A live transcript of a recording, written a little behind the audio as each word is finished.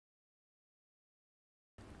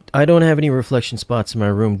I don't have any reflection spots in my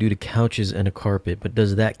room due to couches and a carpet, but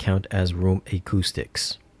does that count as room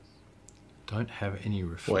acoustics? Don't have any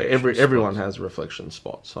Well, reflection everyone spots. has reflection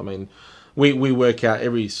spots. I mean, we work out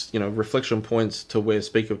every reflection points to where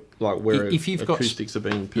speaker where If you've got acoustics are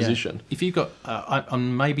being positioned. If you've got,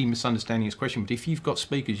 I'm maybe misunderstanding this question, but if you've got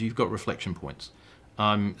speakers, you've got reflection points.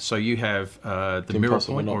 So you have the mirror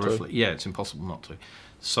point, it's impossible not to.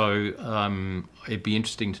 So it'd be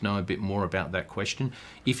interesting to know a bit more about that question.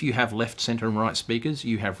 If you have left, centre, and right speakers,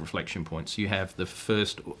 you have reflection points. You have the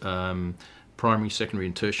first primary, secondary,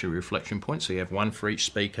 and tertiary reflection points. So you have one for each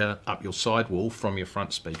speaker up your sidewall from your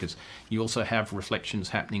front speakers. You also have reflections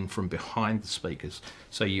happening from behind the speakers.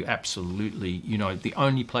 So you absolutely, the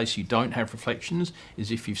only place you don't have reflections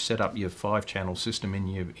is if you've set up your 5-channel system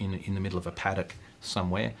in the middle of a paddock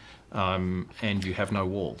somewhere, and you have no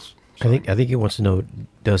walls. I think he wants to know,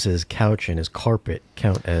 does his couch and his carpet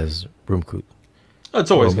count as room cool? It's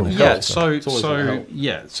always going to help. So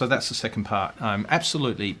that's the second part.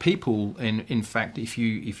 Absolutely, people, in fact, if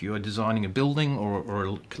you are designing a building or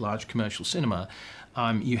a large commercial cinema,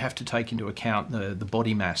 you have to take into account the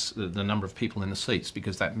body mass, the number of people in the seats,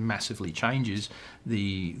 because that massively changes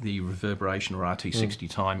the reverberation or RT60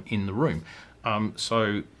 time in the room.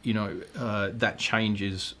 That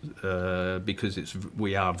changes because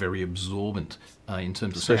we are very absorbent in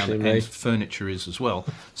terms of sound, and furniture is as well.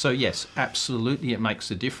 So yes, absolutely, it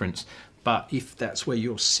makes a difference. But if that's where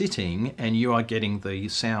you're sitting and you are getting the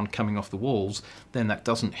sound coming off the walls, then that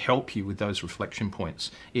doesn't help you with those reflection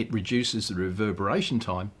points. It reduces the reverberation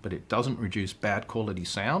time, but it doesn't reduce bad quality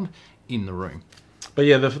sound in the room. But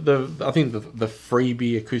yeah, I think the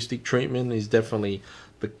freebie acoustic treatment is definitely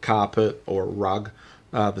the carpet or rug,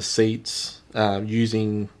 the seats,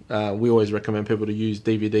 using, we always recommend people to use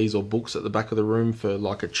DVDs or books at the back of the room for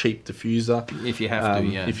like a cheap diffuser. If you have to,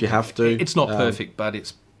 yeah. If you have to. It's not perfect, but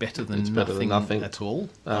it's better than nothing at all.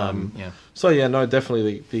 So yeah, no,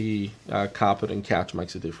 definitely the carpet and couch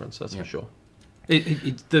makes a difference, that's for sure.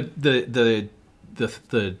 The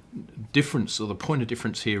difference, or the point of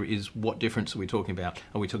difference here, is what difference are we talking about?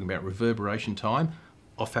 Are we talking about reverberation time,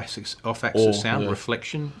 off-axis sound,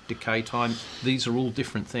 reflection, decay time? These are all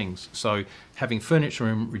different things. So having furniture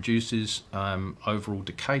room reduces overall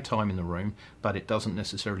decay time in the room, but it doesn't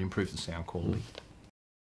necessarily improve the sound quality.